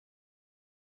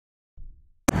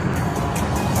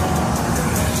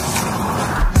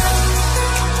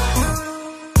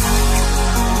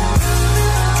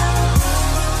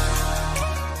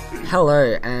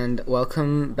Hello and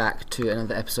welcome back to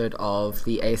another episode of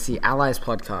the ASC Allies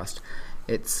podcast.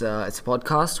 It's a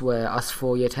podcast where us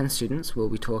 4 Year 10 students will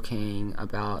be talking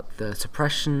about the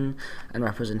suppression and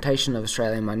representation of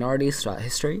Australian minorities throughout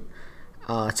history.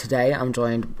 Today I'm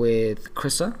joined with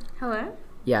Krista. Hello.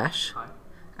 Yash. Hi.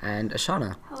 And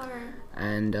Ashana. Hello.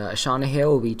 And Ashana here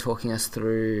will be talking us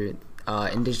through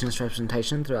Indigenous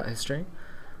representation throughout history.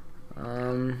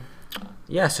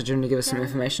 So do you want to give us some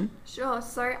information? Sure.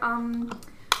 So,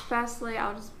 firstly,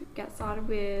 I'll just get started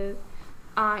with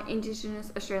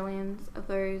Indigenous Australians are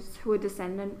those who are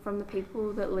descendant from the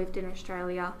people that lived in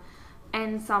Australia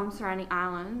and some surrounding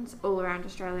islands all around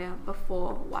Australia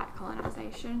before white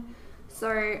colonisation.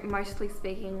 So, mostly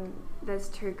speaking, there's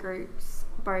two groups,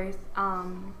 both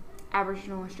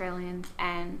Aboriginal Australians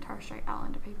and Torres Strait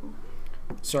Islander people.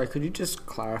 Sorry, could you just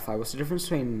clarify, what's the difference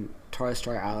between Torres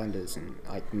Strait Islanders and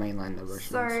mainland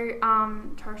Aboriginals? So,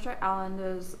 Torres Strait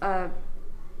Islanders are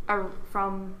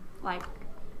from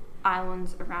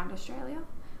islands around Australia,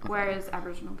 whereas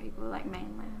Aboriginal people are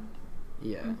mainland.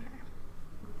 Yeah. Okay.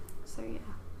 So yeah.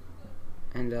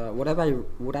 And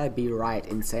would I be right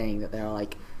in saying that there are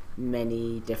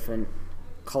many different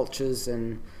cultures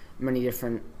and many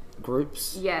different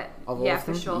groups? Yeah. Of all yeah, of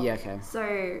them? for sure. Yeah. Okay.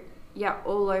 So yeah,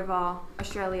 all over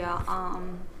Australia,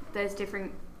 there's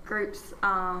different groups,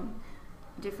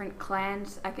 different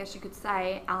clans, I guess you could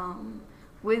say,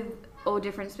 with all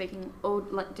different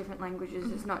different languages.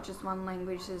 It's not just one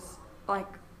language. There's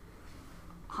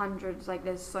hundreds.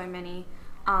 There's so many.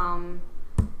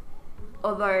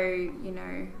 Although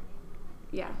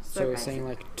yeah. So we're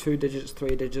saying 2 digits,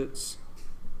 3 digits.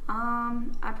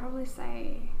 I'd probably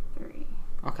say 3.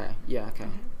 Okay. Yeah. Okay.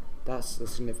 That's a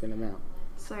significant amount.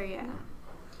 So yeah.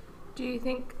 Do you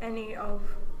think any of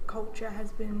culture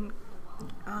has been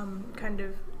kind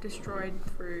of destroyed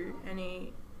through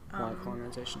any White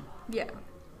colonisation? Yeah.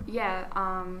 Yeah,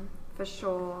 for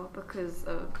sure, because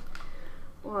of,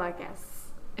 well, I guess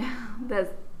there's,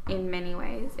 in many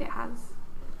ways it has.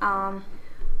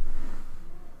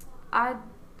 I'd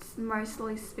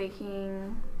mostly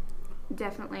speaking,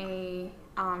 definitely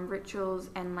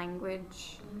rituals and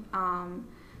language,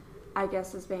 I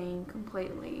guess as being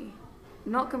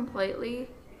not completely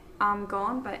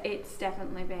gone, but it's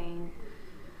definitely being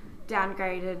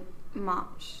downgraded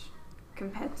much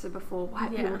compared to before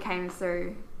white people came,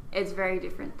 so it's very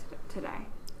different today.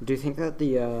 Do you think that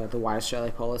the White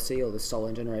Australia policy or the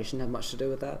stolen generation have much to do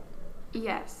with that?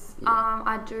 Yes, Yeah.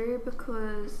 I do,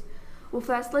 because, well,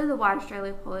 firstly, the White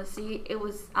Australia policy, it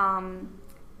was an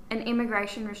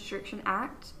Immigration Restriction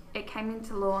Act. It came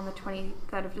into law on the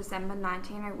 23rd of December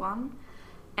 1901,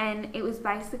 and it was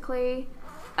basically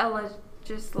a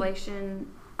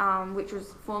legislation which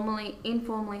was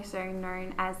informally so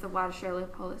known as the White Australia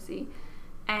policy,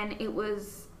 and it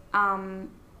was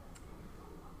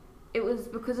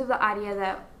because of the idea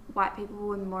that white people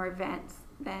were more advanced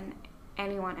than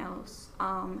anyone else,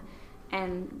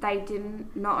 and they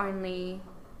didn't not only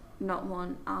not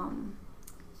want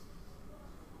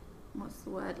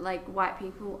white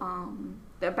people,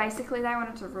 basically they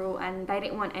wanted to rule, and they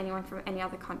didn't want anyone from any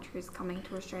other countries coming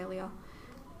to Australia,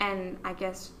 and I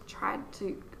guess tried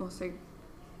to also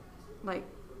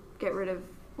get rid of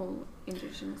all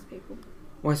Indigenous people.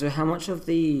 Wait, so how much of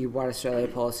the White Australia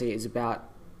policy is about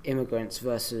immigrants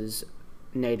versus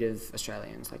native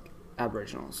Australians,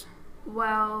 Aboriginals?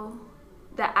 Well,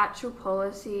 the actual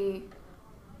policy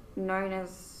known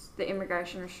as the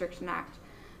Immigration Restriction Act,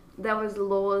 there was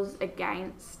laws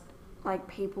against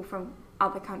people from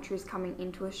other countries coming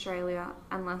into Australia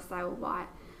unless they were white,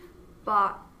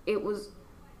 but it was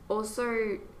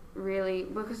also really,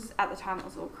 because at the time it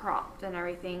was all corrupt and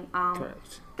everything,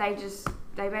 Correct. they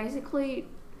basically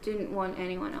didn't want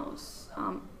anyone else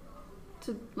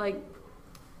to I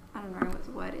don't know what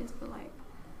the word is, but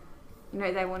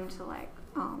they wanted to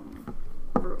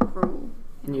rule.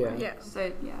 Yeah. Yeah.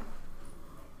 So yeah.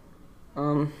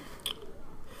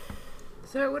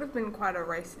 So it would have been quite a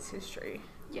racist history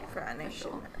for our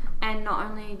nation. Sure. And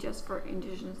not only just for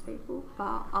Indigenous people,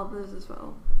 but others as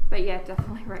well. But yeah,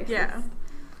 definitely racist. Yeah.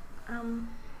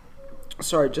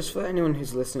 Sorry, just for anyone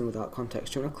who's listening without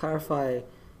context, do you want to clarify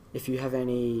if you have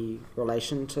any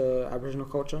relation to Aboriginal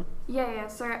culture? Yeah.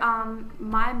 So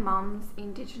my mum's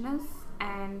Indigenous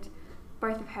and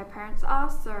both of her parents are,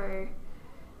 so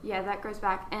yeah, that goes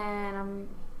back, and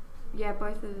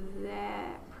both of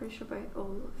their, pretty sure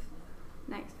all of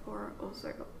next 4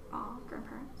 also are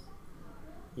grandparents.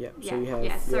 Yeah, so Yeah, you have,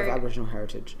 yeah, you so- have Aboriginal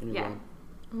heritage in your Yeah.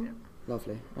 blood. Yeah.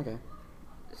 Lovely, okay.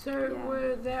 So Yeah.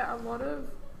 were there a lot of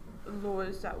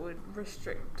laws that would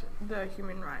restrict the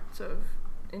human rights of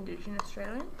Indigenous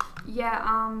Australians?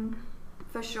 Yeah,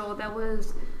 for sure. There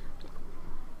was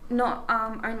not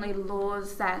only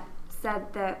laws that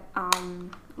said that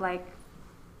like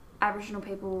Aboriginal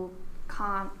people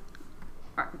can't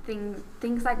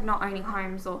things like not owning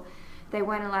homes, or they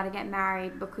weren't allowed to get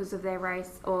married because of their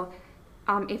race, or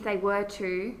if they were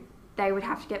to, they would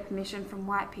have to get permission from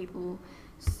white people.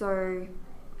 So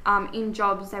in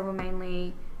jobs they were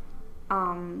mainly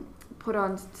put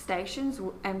on stations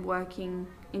and working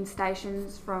in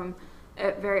stations from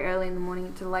very early in the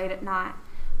morning to late at night,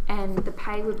 and the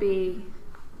pay would be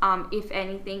if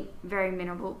anything very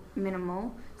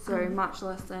minimal, so much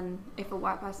less than if a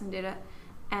white person did it,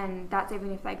 and that's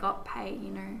even if they got pay,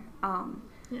 you know.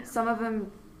 Some of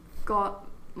them got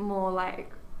more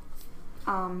like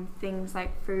things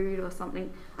like food or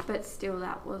something, but still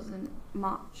that wasn't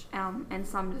much, and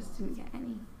some just didn't get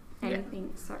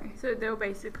anything. So they were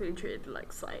basically treated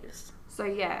like slaves. So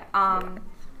yeah,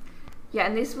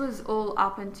 and this was all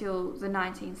up until the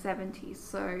 1970s,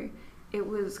 so it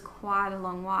was quite a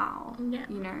long while,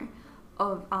 you know,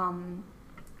 of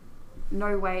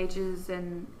no wages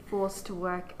and forced to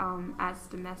work as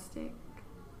domestic.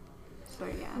 So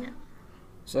yeah.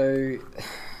 So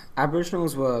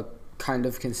Aboriginals were kind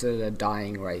of considered a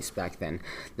dying race back then.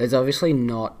 There's obviously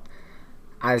not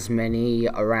as many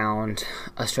around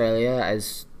Australia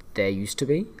as there used to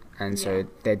be, and so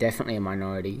they're definitely a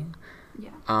minority.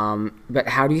 But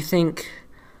how do you think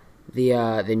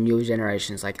the newer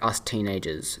generations, like us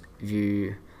teenagers,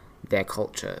 view their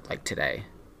culture like today?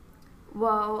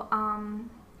 Well,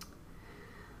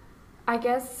 I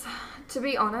guess, to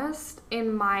be honest,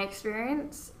 in my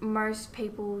experience, most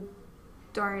people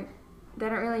don't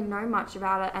really know much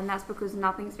about it, and that's because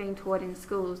nothing's being taught in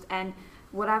schools. And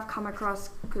what I've come across,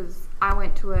 because I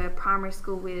went to a primary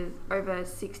school with over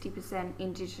 60%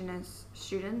 Indigenous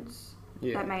students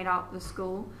that made up the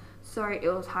school, so it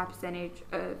was high percentage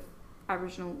of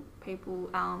Aboriginal people.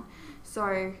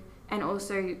 And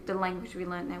also the language we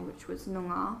learnt there, which was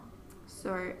Noongar.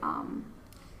 So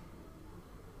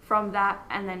from that,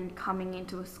 and then coming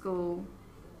into a school,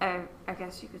 I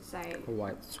guess you could say A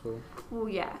white school. Well,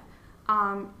 yeah.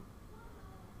 I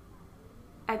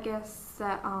guess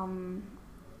that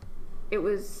it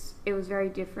was very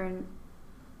different,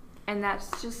 and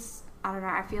that's just, I don't know,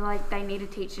 I feel like they need to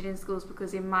teach it in schools,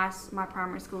 because in my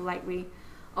primary school, like, we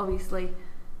obviously,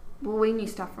 well, we knew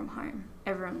stuff from home.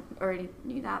 Everyone already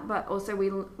knew that, but also we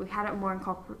had it more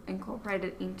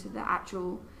incorporated into the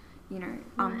actual, you know,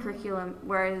 curriculum,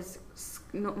 whereas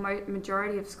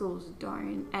majority of schools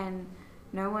don't, and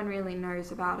no one really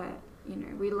knows about it. You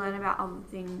know, we learn about other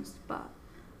things, but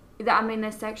I mean,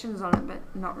 there's sections on it,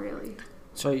 but not really.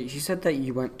 So you said that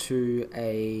you went to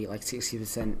a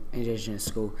 60% Indigenous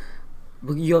school.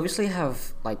 You obviously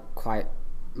have quite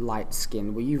light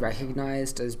skin. Were you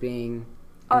recognised as being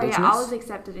Indigenous? Oh yeah, I was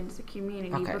accepted into the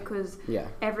community because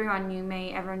everyone knew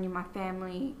me, everyone knew my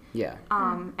family. Yeah.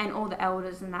 And all the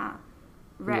elders and that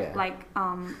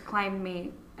claimed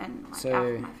me and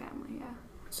after my family. Yeah.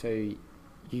 So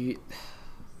you.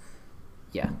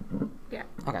 Yeah. Yeah.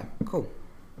 Okay. Cool.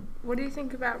 What do you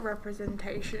think about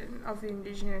representation of the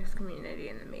Indigenous community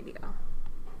in the media?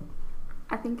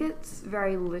 I think it's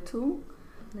very little.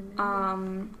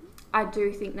 I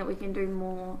do think that we can do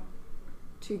more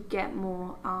to get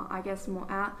more,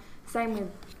 more out. Same with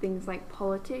things like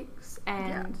politics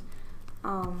and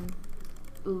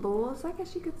laws, I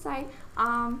guess you could say.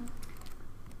 I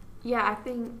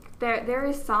think there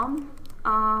is some,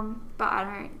 but I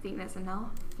don't think there's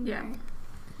enough. Yeah. You know?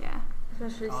 Yeah.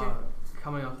 Especially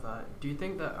coming off that, do you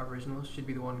think that Aboriginals should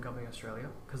be the one governing Australia?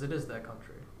 Because it is their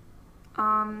country.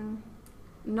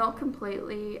 Not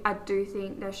completely. I do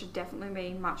think there should definitely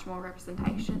be much more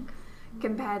representation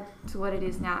compared to what it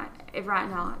is now. Right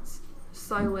now it's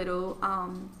so little.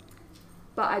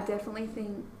 But I definitely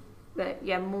think that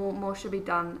more should be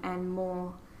done, and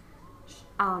more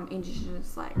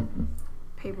Indigenous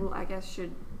people, I guess,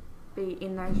 should be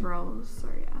in those roles. So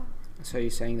yeah. So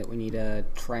you're saying that we need to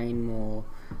train more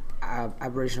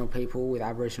Aboriginal people with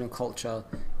Aboriginal culture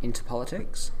into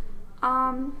politics?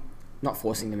 Not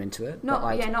forcing them into it, not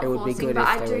it would forcing, be good but if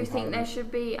I they do were in think there Parliament.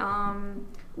 should be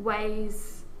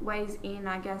ways in,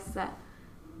 I guess, that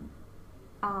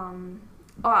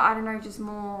I don't know, just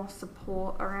more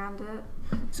support around it.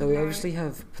 So we obviously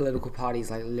have political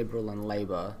parties like Liberal and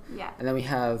Labour. Yeah. And then we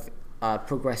have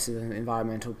progressive and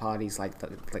environmental parties like the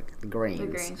Greens. The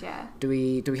Greens, yeah. Do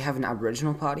we have an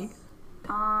Aboriginal party?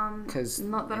 Not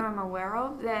that I'm aware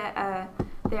of. There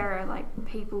are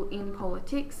people in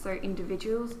politics, so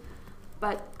individuals,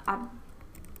 but I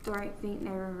don't think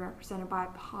they're represented by a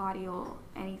party or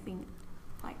anything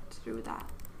to do with that.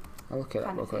 I'll look it up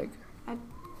kind real of thing. quick.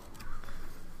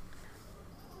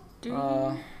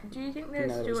 Do you think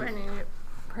there's no, still there's any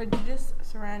prejudice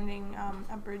surrounding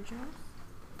Aboriginals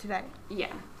today?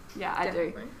 Yeah, I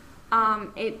do. Definitely.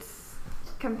 It's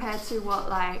compared to what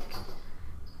like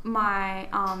my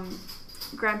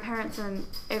grandparents and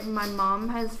even my mum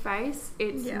has faced.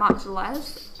 It's much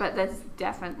less, but there's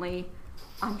definitely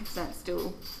 100%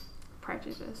 still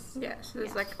prejudice. Yeah, so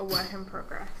there's like a work in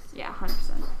progress. Yeah,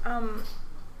 100%.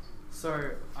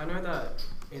 So I know that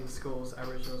in schools,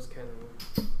 Aboriginals can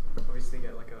obviously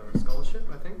get like a scholarship,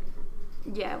 I think.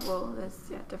 Yeah, well,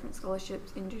 there's different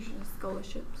scholarships, Indigenous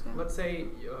scholarships. Yeah. Let's say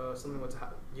something were to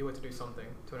you were to do something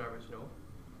to an Aboriginal.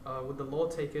 Would the law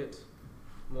take it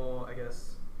more, I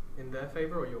guess, in their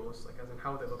favour or yours? Like, as in,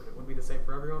 how would they look at it? Would it be the same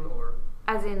for everyone, or?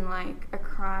 As in, like, a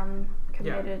crime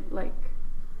committed, like,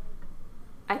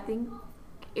 I think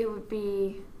it would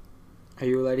be... Are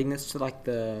you relating this to like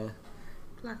the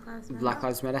Black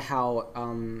Lives Matter? How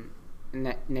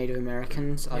Native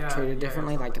Americans are treated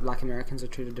differently, like Black Americans are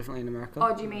treated differently in America?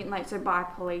 Oh, do you mean like so by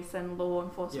police and law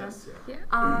enforcement? Yes,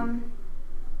 Yeah.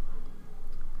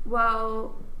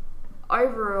 Well,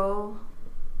 overall,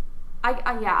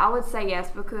 I would say yes,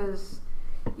 because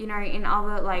you know, in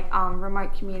other like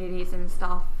remote communities and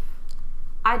stuff,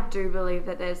 I do believe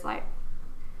that there's like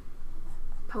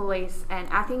police, and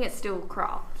I think it's still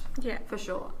corrupt. Yeah. For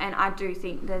sure. And I do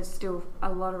think there's still a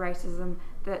lot of racism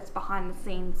that's behind the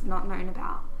scenes not known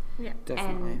about. Yeah.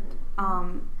 Definitely.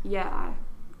 And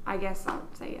I guess I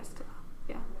would say yes to that.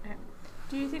 Yeah.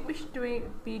 Do you think we should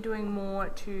be doing more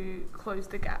to close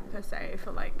the gap per se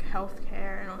for like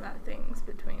healthcare and all that things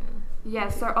between? Yeah,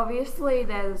 so obviously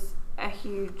there's a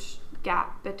huge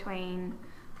gap between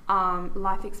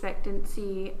life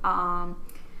expectancy,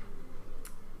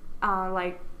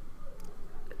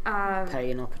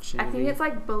 Pay and opportunity. I think it's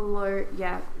like below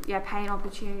pay and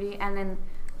opportunity, and then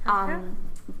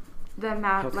the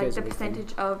amount like Healthcare's the a big thing.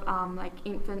 percentage of like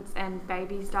infants and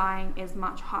babies dying is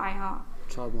much higher.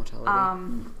 Child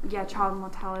mortality. Child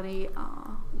mortality.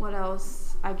 What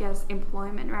else? I guess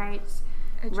employment rates,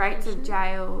 rates of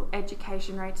jail,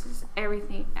 education rates, is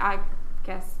everything. I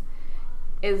guess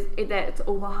that it's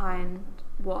all behind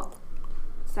what,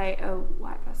 say, a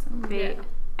white person would be. Yeah.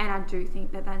 And I do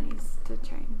think that needs to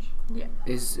change. Yeah.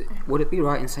 Would it be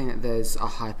right in saying that there's a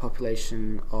high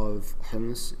population of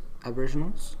homeless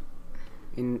Aboriginals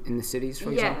in the cities,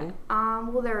 for example?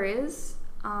 Well, there is,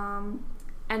 and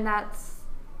that's,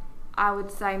 I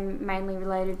would say, mainly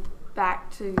related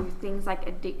back to things like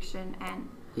addiction and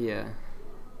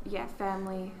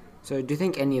family. So do you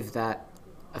think any of that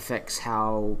affects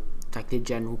how like the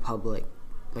general public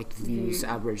like views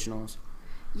Aboriginals?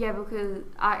 Yeah, because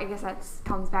I guess that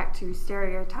comes back to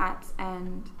stereotypes,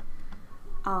 and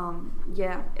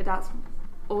that's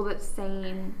all that's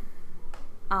seen,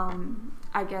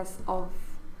 I guess, of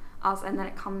us, and then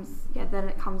it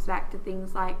comes back to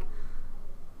things like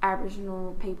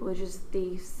Aboriginal people are just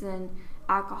thieves and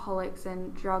alcoholics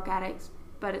and drug addicts,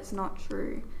 but it's not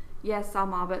true. Yes,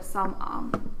 some are, but some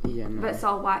but so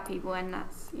are white people, and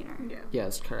that's, you know. Yeah,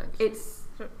 that's correct. It's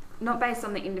not based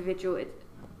on the individual.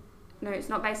 It's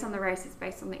not based on the race, it's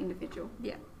based on the individual.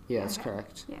 Yeah, that's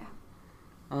correct. Yeah.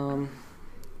 Do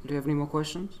you have any more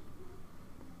questions?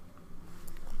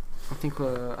 I think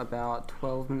we're about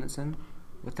 12 minutes in.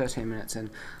 We're 13 minutes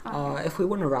in. If we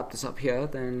want to wrap this up here,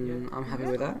 then I'm happy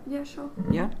with that. Yeah, sure.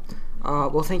 Yeah?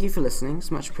 Well, thank you for listening.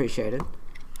 It's much appreciated.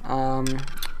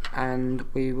 And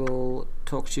we will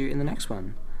talk to you in the next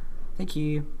one. Thank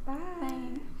you.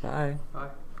 Bye. Bye.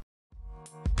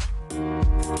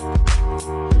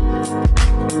 Bye.